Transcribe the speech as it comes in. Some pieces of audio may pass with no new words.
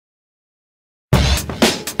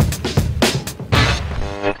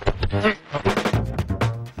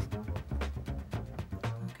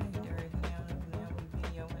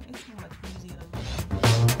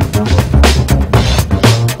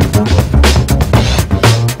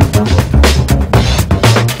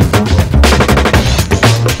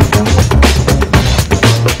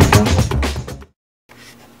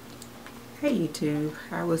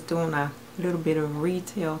doing a little bit of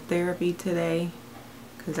retail therapy today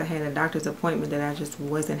because I had a doctor's appointment that I just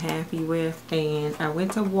wasn't happy with, and I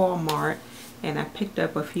went to Walmart and I picked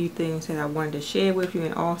up a few things that I wanted to share with you,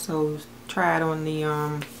 and also tried on the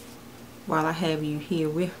while I have you here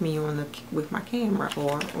with me on the with my camera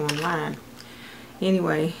or online.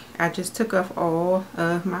 Anyway, I just took off all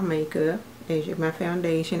of my makeup, my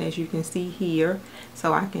foundation, as you can see here,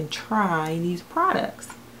 so I can try these products.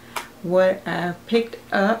 What I picked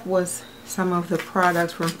up was some of the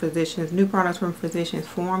products from Physicians, new products from Physicians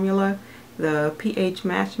Formula, the pH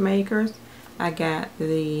matchmakers. I got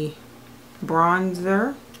the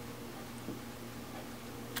bronzer.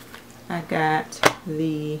 I got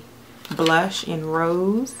the blush in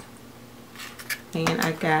rose. And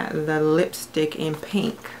I got the lipstick in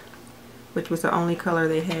pink, which was the only color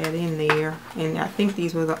they had in there. And I think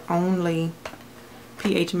these were the only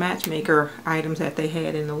pH matchmaker items that they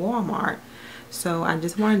had in the Walmart. So I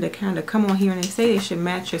just wanted to kind of come on here, and they say they should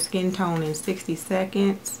match your skin tone in 60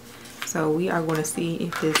 seconds. So we are going to see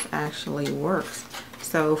if this actually works.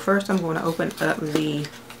 So first I'm going to open up the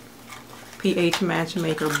pH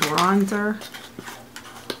matchmaker bronzer.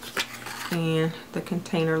 And the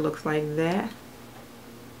container looks like that.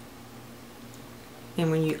 And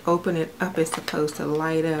when you open it up, it's supposed to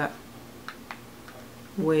light up,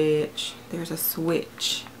 which there's a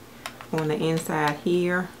switch on the inside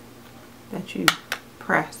here that you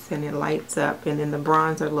press and it lights up, and then the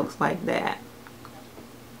bronzer looks like that.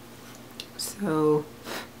 So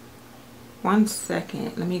one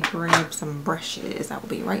second, let me grab some brushes. I will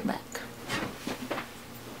be right back.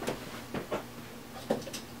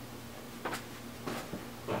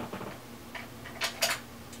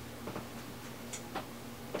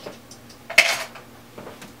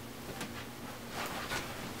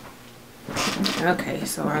 Okay,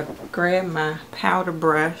 so I grabbed my powder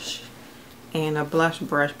brush and a blush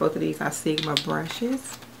brush. Both of these are Sigma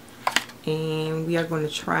brushes. And we are going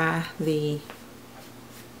to try the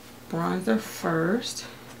bronzer first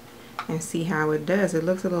and see how it does. It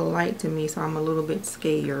looks a little light to me, so I'm a little bit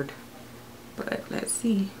scared. But let's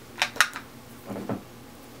see.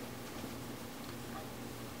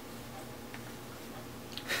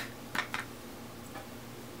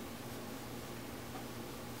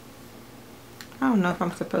 I don't know if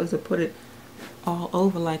I'm supposed to put it all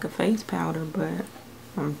over like a face powder, but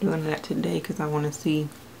I'm doing that today because I want to see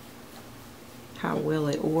how well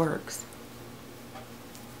it works.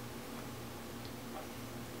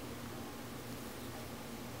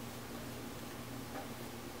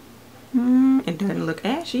 It doesn't look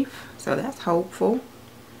ashy, so that's hopeful.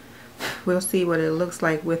 We'll see what it looks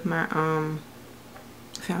like with my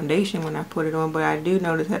foundation when I put it on, but I do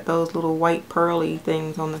notice that those little white pearly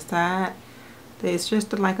things on the side, it's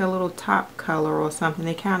just like a little top color or something.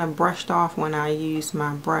 They kind of brushed off when I used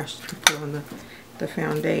my brush to put on the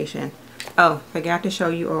foundation. Oh, forgot to show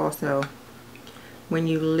you also, when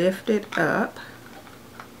you lift it up,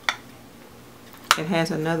 it has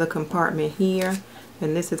another compartment here,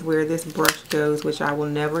 and this is where this brush goes, which I will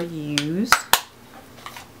never use.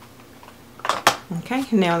 Okay,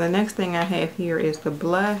 now the next thing I have here is the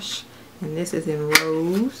blush. And this is in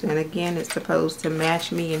rose, and again it's supposed to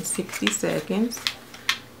match me in 60 seconds.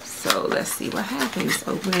 So let's see what happens.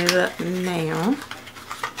 Open it up now.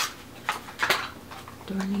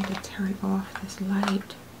 Do I need to turn off this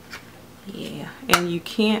light? Yeah, and you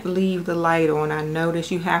can't leave the light on. I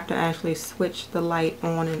noticed you have to actually switch the light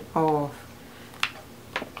on and off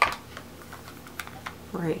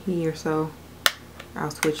right here. So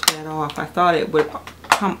I'll switch that off. I thought it would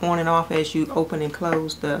come on and off as you open and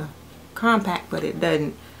close the compact, but it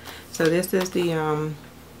doesn't. So this is the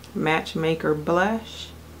matchmaker blush,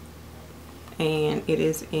 and it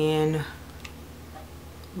is in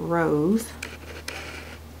rose.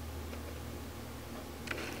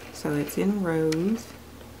 So it's in rose,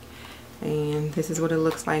 and this is what it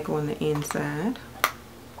looks like on the inside.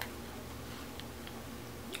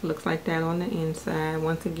 It looks like that on the inside.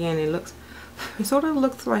 Once again, it sort of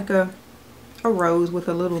looks like a rose with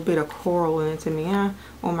a little bit of coral in it to me.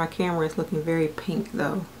 On my camera it's looking very pink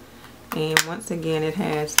though. And once again, it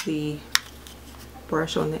has the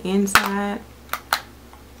brush on the inside,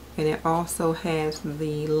 and it also has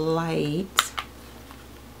the light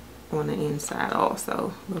on the inside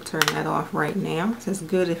also. We'll turn that off right now. So it's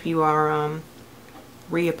good if you are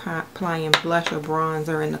reapplying blush or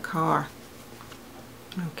bronzer in the car.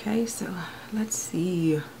 Okay, so let's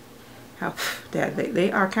see how that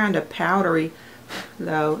they are kind of powdery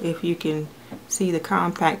though. If you can see the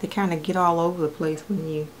compact, they kind of get all over the place when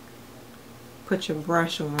you put your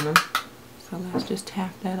brush on them. So let's just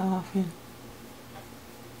tap that off and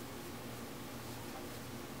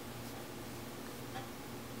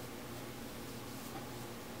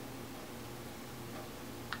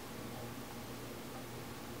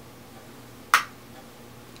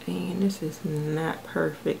And this is not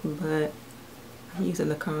perfect, but I'm using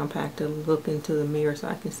the compact to look into the mirror so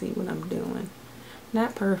I can see what I'm doing.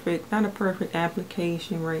 Not perfect, not a perfect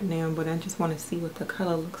application right now, but I just want to see what the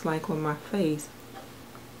color looks like on my face.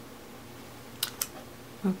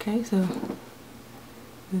 Okay, so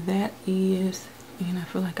that is, and I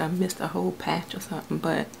feel like I missed a whole patch or something,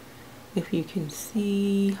 but if you can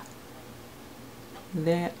see,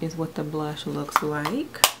 that is what the blush looks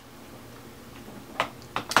like.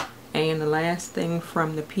 And the last thing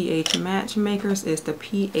from the pH Matchmakers is the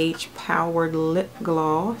pH Powered Lip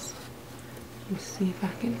Gloss. Let's see if I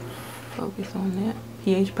can focus on that.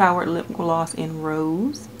 pH Powered Lip Gloss in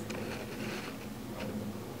Rose.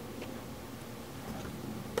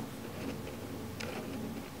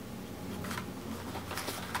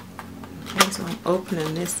 Okay, so I'm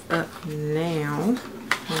opening this up now.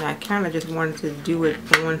 And I kind of just wanted to do it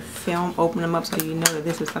on film, open them up so you know that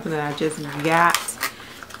this is something that I just got.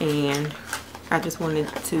 And I just wanted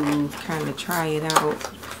to kind of try it out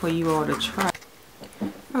for you all to try.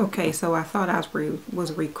 Okay, so I thought I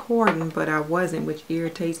was recording, but I wasn't, which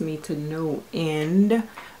irritates me to no end.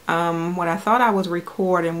 What I thought I was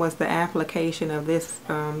recording was the application of this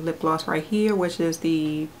lip gloss right here, which is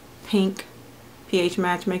the pink pH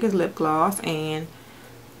Matchmakers lip gloss. And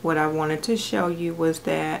what I wanted to show you was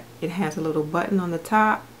that it has a little button on the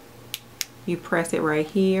top. You press it right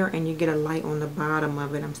here and you get a light on the bottom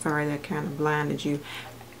of it. I'm sorry that kind of blinded you.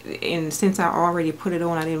 And since I already put it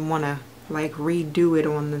on, I didn't want to like redo it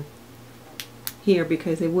on the here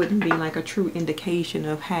because it wouldn't be like a true indication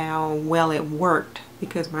of how well it worked,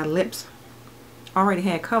 because my lips already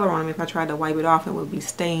had color on them. If I tried to wipe it off, it would be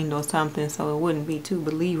stained or something, so it wouldn't be too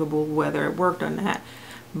believable whether it worked or not.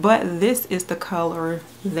 But this is the color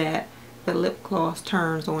that the lip gloss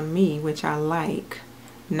turns on me, which I like.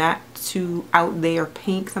 Not too out there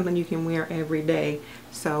pink, something you can wear every day.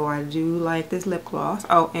 So I do like this lip gloss.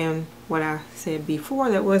 Oh, and what I said before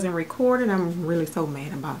that wasn't recorded, I'm really so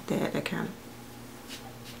mad about that. That kind of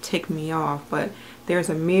ticked me off. But there's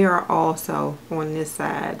a mirror also on this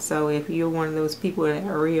side. So if you're one of those people that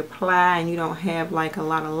reapply and you don't have like a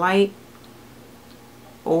lot of light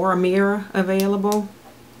or a mirror available,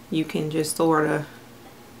 you can just sort of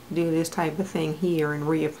do this type of thing here and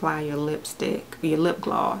reapply your lipstick, your lip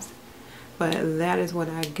gloss. But that is what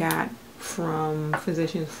I got from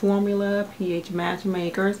Physicians Formula pH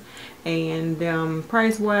Matchmakers. And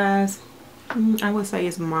price wise, I would say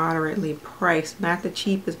it's moderately priced. Not the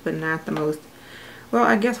cheapest, but not the most, well,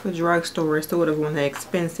 I guess for drugstore it's sort of on the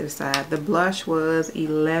expensive side. The blush was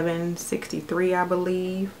 $11.63, I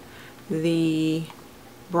believe. The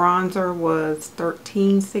bronzer was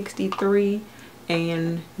 $13.63.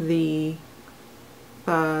 And the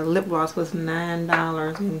lip gloss was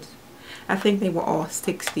 $9, and I think they were all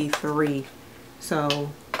 $63.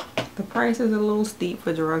 So the price is a little steep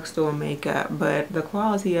for drugstore makeup, but the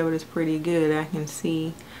quality of it is pretty good. I can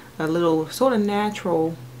see a little sort of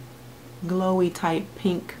natural glowy type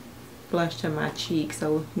pink blush to my cheek,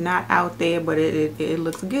 so not out there, but it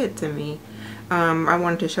looks good to me. I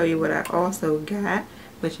wanted to show you what I also got,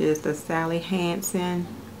 which is the Sally Hansen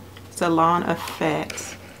Salon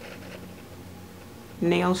Effects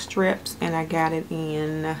nail strips, and I got it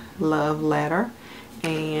in Love Letter.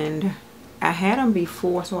 And I had them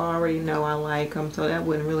before, so I already know I like them, so that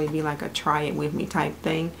wouldn't really be like a try it with me type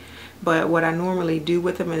thing. But what I normally do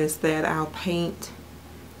with them is that I'll paint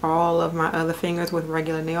all of my other fingers with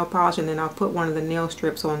regular nail polish, and then I'll put one of the nail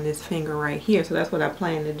strips on this finger right here. So that's what I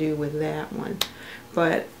plan to do with that one.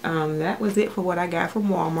 But that was it for what I got from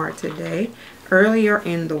Walmart today. Earlier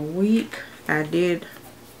in the week, I did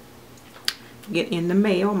get in the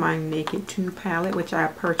mail my Naked 2 palette, which I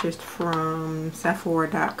purchased from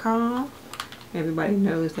Sephora.com. Everybody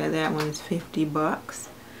knows that that one is 50 bucks.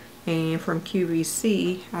 And from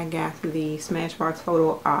QVC, I got the Smashbox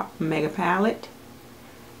Photo Op Mega Palette.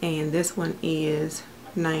 And this one is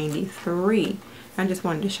 $93. I just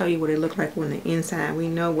wanted to show you what it looked like on the inside. We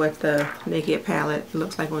know what the Naked palette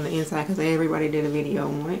looks like on the inside because everybody did a video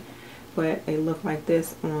on it. But it looks like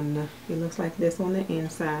this on the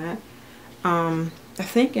inside. I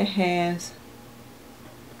think it has,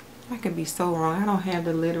 I could be so wrong, I don't have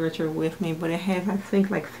the literature with me, but it has, I think,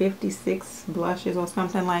 like 56 blushes or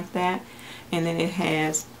something like that. And then it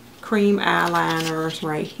has cream eyeliners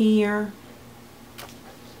right here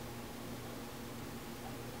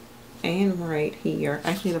and right here.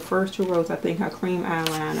 Actually, the first two rows I think are cream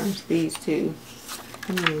eyeliners, these two.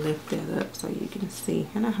 Let me lift that up so you can see.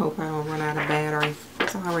 And I hope I don't run out of battery.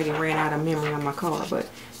 It's already ran out of memory on my car. But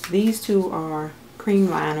these two are cream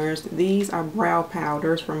liners. These are brow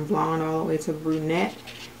powders from blonde all the way to brunette.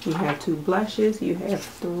 You have 2 blushes. You have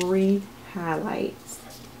 3 highlights.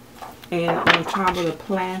 And on top of the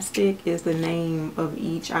plastic is the name of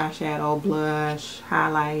each eyeshadow, blush,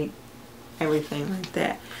 highlight, everything like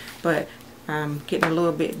that. But I'm getting a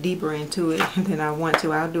little bit deeper into it than I want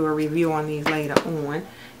to. I'll do a review on these later on.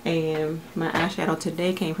 And my eyeshadow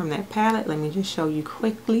today came from that palette. Let me just show you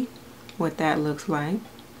quickly what that looks like.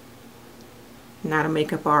 Not a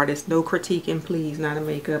makeup artist. No critiquing, please. Not a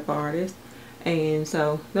makeup artist. And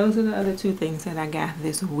so those are the other 2 things that I got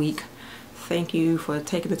this week. Thank you for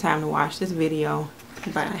taking the time to watch this video.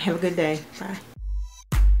 Bye. Have a good day. Bye.